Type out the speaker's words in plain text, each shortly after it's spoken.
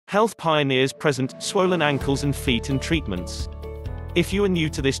Health pioneers present swollen ankles and feet and treatments. If you are new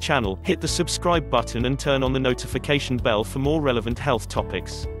to this channel, hit the subscribe button and turn on the notification bell for more relevant health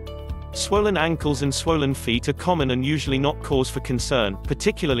topics. Swollen ankles and swollen feet are common and usually not cause for concern,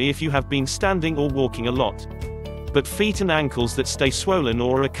 particularly if you have been standing or walking a lot. But feet and ankles that stay swollen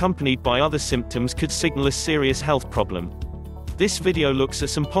or are accompanied by other symptoms could signal a serious health problem. This video looks at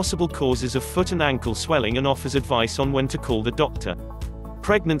some possible causes of foot and ankle swelling and offers advice on when to call the doctor.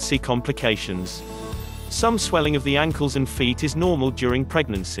 Pregnancy complications. Some swelling of the ankles and feet is normal during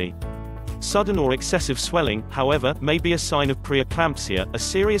pregnancy. Sudden or excessive swelling, however, may be a sign of preeclampsia, a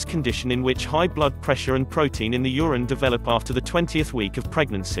serious condition in which high blood pressure and protein in the urine develop after the 20th week of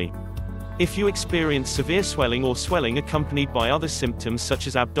pregnancy. If you experience severe swelling or swelling accompanied by other symptoms such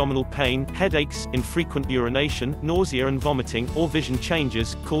as abdominal pain, headaches, infrequent urination, nausea and vomiting, or vision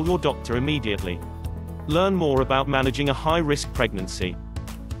changes, call your doctor immediately. Learn more about managing a high-risk pregnancy.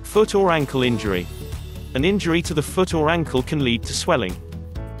 Foot or ankle injury. An injury to the foot or ankle can lead to swelling.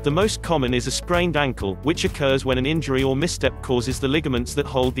 The most common is a sprained ankle, which occurs when an injury or misstep causes the ligaments that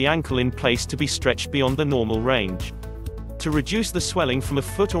hold the ankle in place to be stretched beyond the normal range. To reduce the swelling from a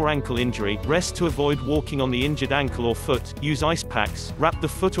foot or ankle injury, rest to avoid walking on the injured ankle or foot, use ice packs, wrap the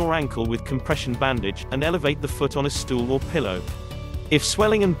foot or ankle with compression bandage, and elevate the foot on a stool or pillow. If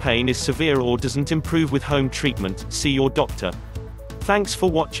swelling and pain is severe or doesn't improve with home treatment, see your doctor. Thanks for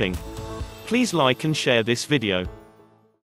watching. Please like and share this video.